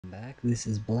back. This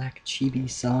is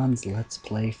Blackchibisan's Let's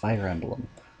Play Fire Emblem.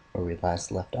 Where we last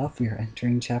left off, we are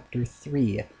entering Chapter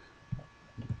 3,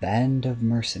 Band of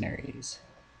Mercenaries.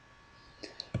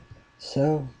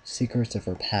 So, secrets of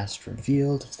her past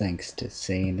revealed, thanks to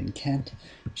Sain and Kent.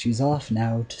 She's off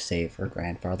now to save her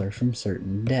grandfather from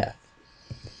certain death.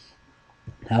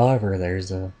 However,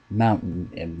 there's a mountain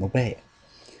in the way.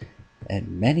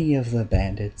 And many of the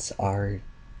bandits are,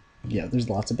 there's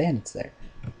lots of bandits there.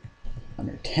 On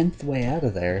her 10th way out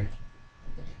of there,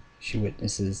 she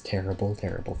witnesses terrible,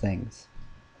 terrible things.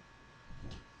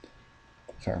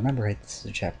 If I remember right, this is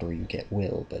a chapter where you get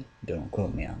Will, but don't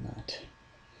quote me on that.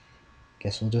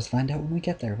 Guess we'll just find out when we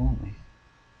get there, won't we?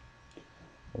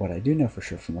 What I do know for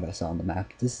sure from what I saw on the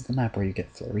map, this is the map where you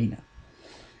get Florina.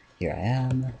 Here I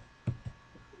am.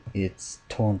 It's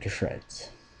torn to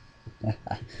shreds.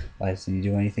 Why doesn't he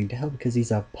do anything to help? Because he's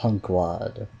a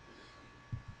punkwad.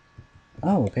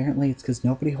 Oh, apparently it's because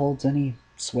nobody holds any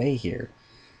sway here.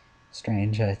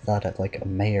 Strange, I thought of like a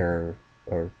mayor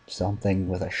or something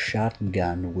with a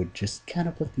shotgun would just kind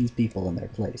of put these people in their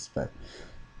place, but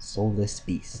soulless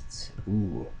beasts.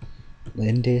 Ooh.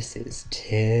 Lindis is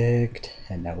ticked,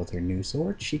 and now with her new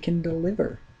sword, she can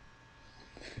deliver.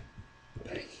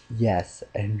 Yes,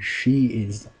 and she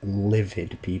is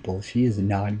livid, people. She is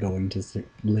not going to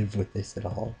live with this at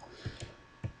all.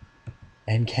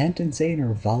 And Kent and Sain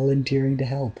are volunteering to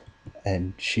help,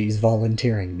 and she's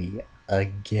volunteering me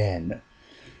again.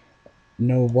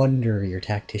 No wonder your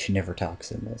tactician never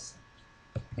talks in this.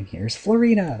 And here's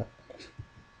Florina!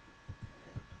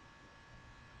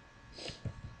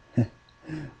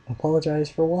 Apologize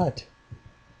for what?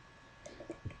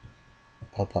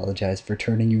 Apologize for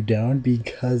turning you down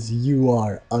because you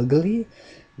are ugly?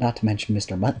 Not to mention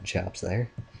Mr. Mutton Chops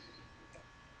there.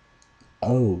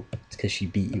 Oh, it's because she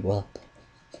beat you up.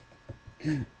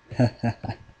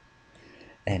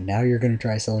 And now you're going to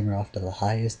try selling her off to the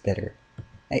highest bidder.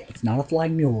 Hey, it's not a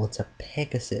flying mule, it's a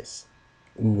Pegasus.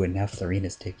 Ooh, and now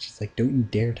Florina's ticked. She's like, don't you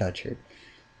dare touch her.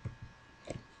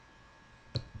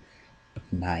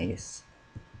 Nice.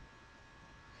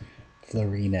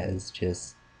 Florina is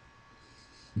just...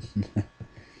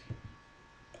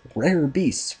 Rare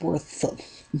beasts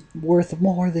worth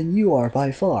more than you are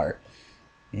by far.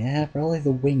 Yeah, probably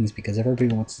the wings, because everybody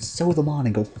wants to sew them on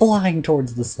and go flying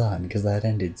towards the sun, because that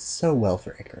ended so well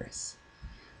for Icarus.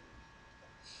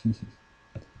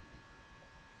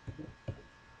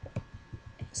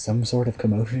 Some sort of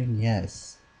commotion?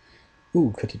 Yes.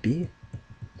 Ooh, could it be?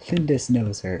 Lindis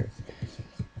knows her.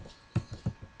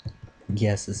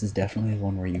 Yes, this is definitely the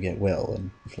one where you get Will,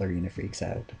 and Florina freaks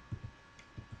out.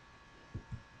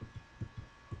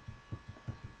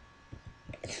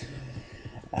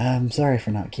 I'm sorry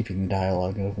for not keeping the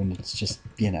dialogue open, it's just,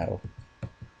 Ooh,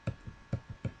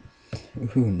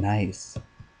 nice.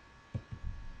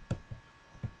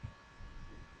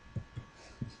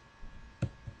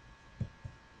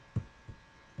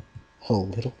 A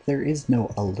little? There is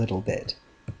no a little bit.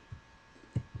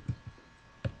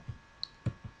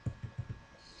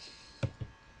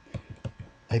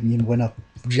 I mean, when a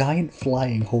giant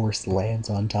flying horse lands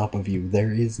on top of you,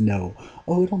 there is no,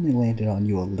 oh, it only landed on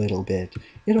you a little bit.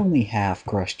 It only half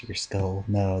crushed your skull.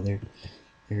 No, there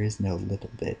is no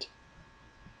little bit.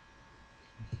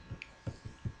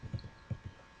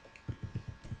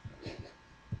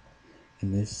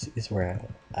 And this is where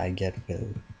I get Will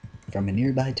from a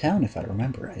nearby town, if I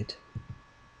remember right.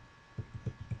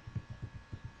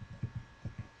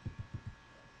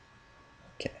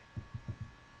 Okay.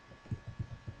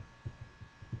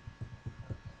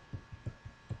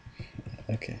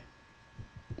 Okay.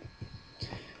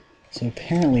 So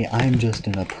apparently I'm just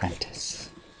an apprentice,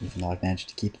 even though I've managed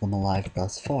to keep them alive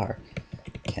thus far.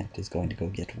 Kent is going to go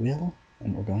get Will,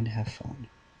 and we're going to have fun.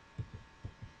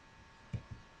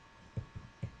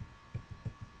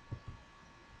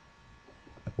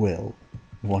 Will,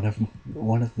 one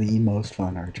of the most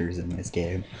fun archers in this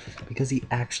game, because he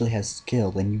actually has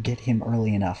skill, and you get him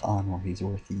early enough on where he's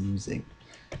worth using.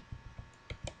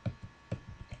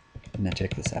 Now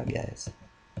check this out, guys.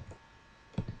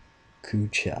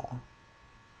 Kucha.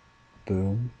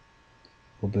 Boom.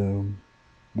 Boom.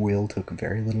 Will took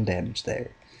very little damage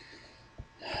there.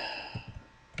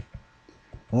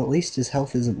 Well, at least his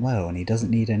health isn't low, and he doesn't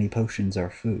need any potions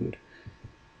or food.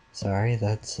 Sorry,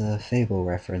 that's a Fable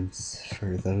reference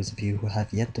for those of you who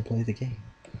have yet to play the game.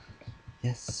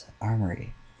 Yes,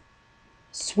 armory.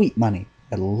 Sweet money.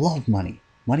 I love money.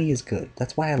 Money is good.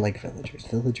 That's why I like villagers.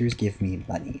 Villagers give me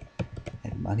money.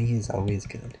 And money is always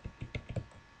good.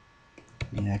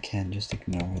 Yeah, I can just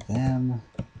ignore them.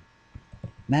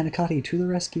 Manicotti to the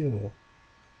rescue!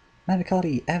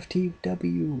 Manicotti,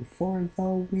 FTW for the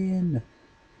win!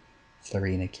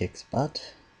 Florina kicks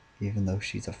butt, even though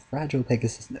she's a fragile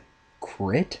Pegasus.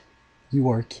 Crit? You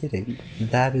are kidding.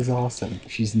 That is awesome.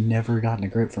 She's never gotten a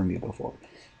crit from you before.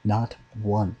 Not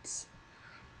once.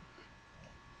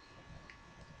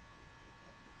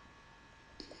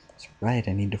 That's right,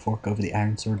 I need to fork over the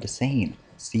Iron Sword to Sain.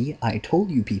 See, I told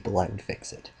you people I would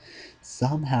fix it.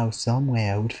 Somehow, someway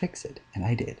I would fix it, and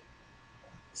I did.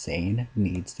 Sain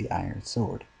needs the Iron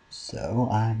Sword, so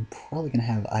I'm probably going to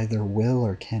have either Will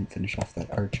or Kent finish off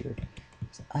that archer.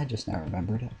 I just now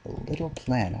remembered a little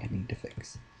plan I need to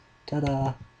fix.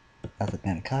 Ta-da! Now that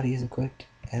Manicotti is equipped,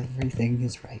 everything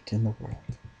is right in the world.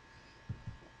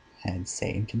 And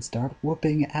Sain can start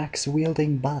whooping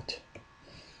axe-wielding butt.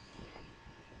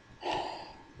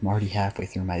 I'm already halfway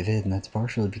through my vid, and that's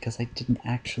partially because I didn't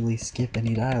actually skip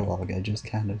any dialogue. I just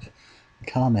kind of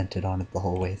commented on it the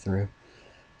whole way through.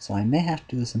 So I may have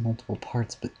to do this in multiple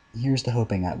parts, but here's to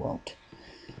hoping I won't.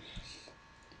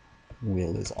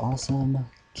 Will is awesome.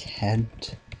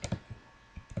 Kent.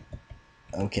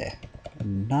 Okay,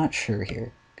 I'm not sure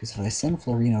here, because if I send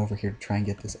Florina over here to try and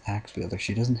get this axe wielder,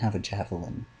 she doesn't have a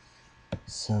javelin.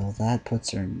 So that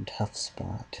puts her in a tough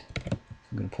spot.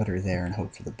 I'm going to put her there and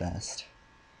hope for the best.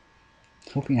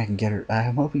 I'm hoping I can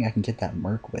get that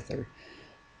merc with her,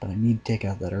 but I need to take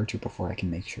out that archer before I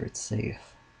can make sure it's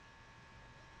safe.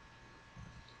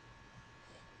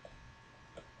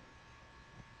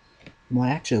 What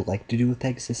I actually like to do with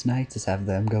Pegasus Knights is have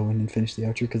them go in and finish the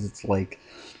archer, because it's like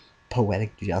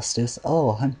poetic justice.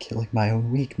 Oh, I'm killing my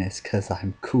own weakness because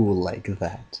I'm cool like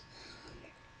that.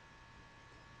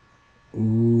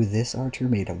 Ooh, this archer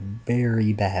made a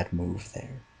very bad move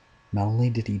there. Not only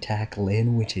did he tackle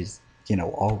in, which is,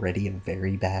 already a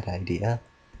very bad idea,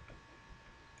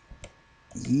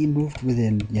 he moved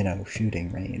within,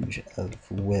 shooting range of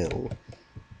Will.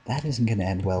 That isn't going to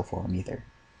end well for him either.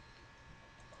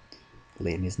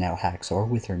 Lynn is now Haxor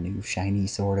with her new shiny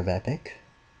Sword of Epic,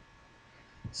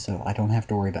 so I don't have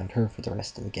to worry about her for the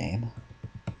rest of the game.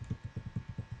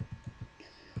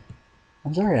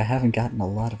 I'm sorry I haven't gotten a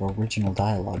lot of original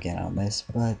dialogue in on this,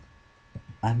 but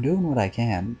I'm doing what I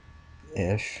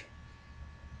can-ish.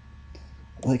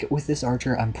 Like, with this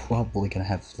archer, I'm probably gonna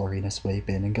have Florina swipe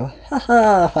in and go,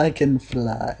 haha, I can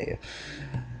fly.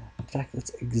 In fact, that's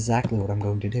exactly what I'm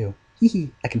going to do. Hee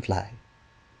hee, I can fly.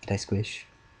 Did I squish?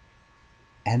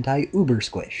 And I uber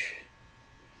squish.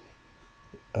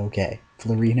 Okay,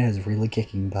 Florina is really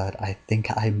kicking butt. I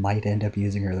think I might end up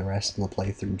using her the rest of the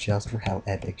playthrough just for how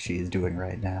epic she is doing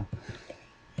right now.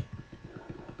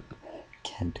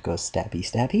 Kent goes stabby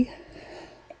stabby.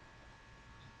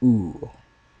 Ooh.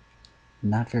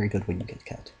 Not very good when you get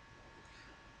cut.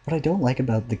 What I don't like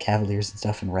about the Cavaliers and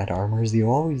stuff in red armor is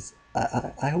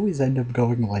I always end up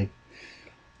going like,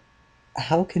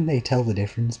 how can they tell the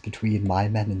difference between my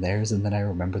men and theirs, and then I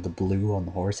remember the blue on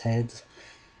the horse heads?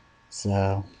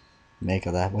 So, make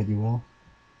of that what you will.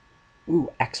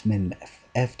 Ooh, Axeman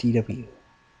FTW.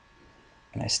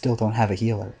 And I still don't have a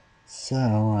healer, so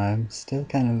I'm still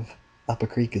kind of up a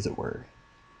creek, as it were.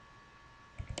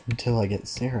 Until I get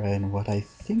Sarah in what I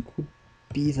think would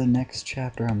be the next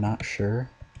chapter, I'm not sure.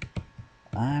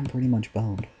 I'm pretty much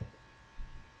boned.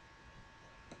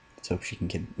 Let's hope she can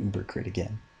get uber crit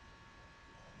again.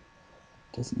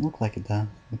 Doesn't look like it though.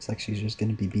 Looks like she's just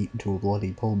gonna be beaten to a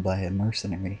bloody pulp by a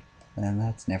mercenary. And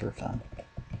that's never fun.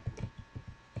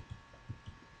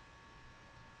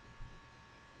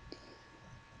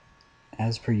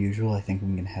 As per usual, I think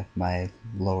I'm gonna have my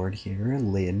lord here,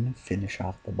 Lynn, finish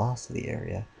off the boss of the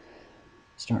area.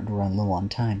 Starting to run low on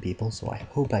time, people, so I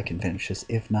hope I can finish this.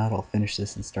 If not, I'll finish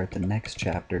this and start the next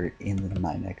chapter in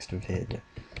my next vid.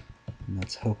 And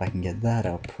let's hope I can get that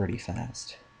out pretty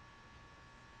fast.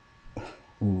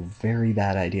 Ooh, very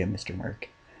bad idea, Mr. Merc.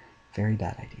 Very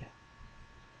bad idea.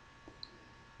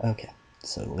 Okay,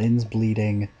 so Lynn's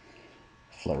bleeding,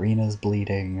 Florina's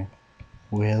bleeding,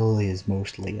 Will is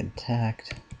mostly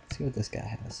intact. Let's see what this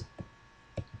guy has.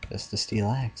 Just a steel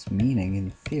axe, meaning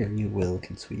in theory Will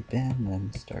can sweep in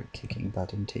and start kicking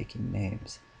butt and taking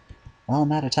names. Well,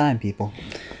 I'm out of time, people.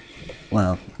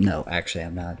 Well, no, actually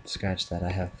I'm not. Scratch that. I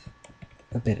have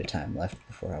a bit of time left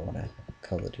before I want to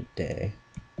call it a day.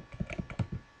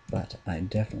 But I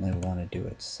definitely want to do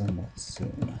it somewhat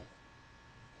soon.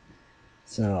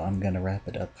 So I'm going to wrap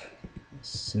it up as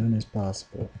soon as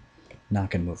possible.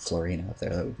 Not going to move Florina up there,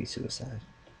 that would be suicide.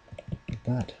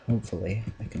 But hopefully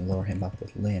I can lure him up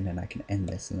with Lynn and I can end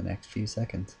this in the next few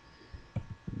seconds.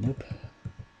 Nope.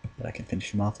 But I can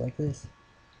finish him off like this.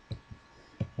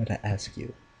 What I ask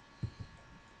you?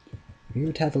 Are you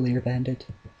a Cavalier Bandit?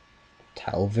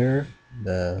 Talver?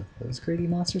 Those greedy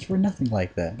monsters were nothing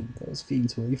like that. Those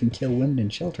fiends will even kill women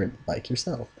and children, like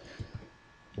yourself.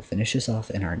 We'll finish this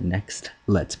off in our next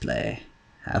Let's Play.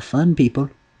 Have fun, people.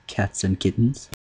 Cats and kittens.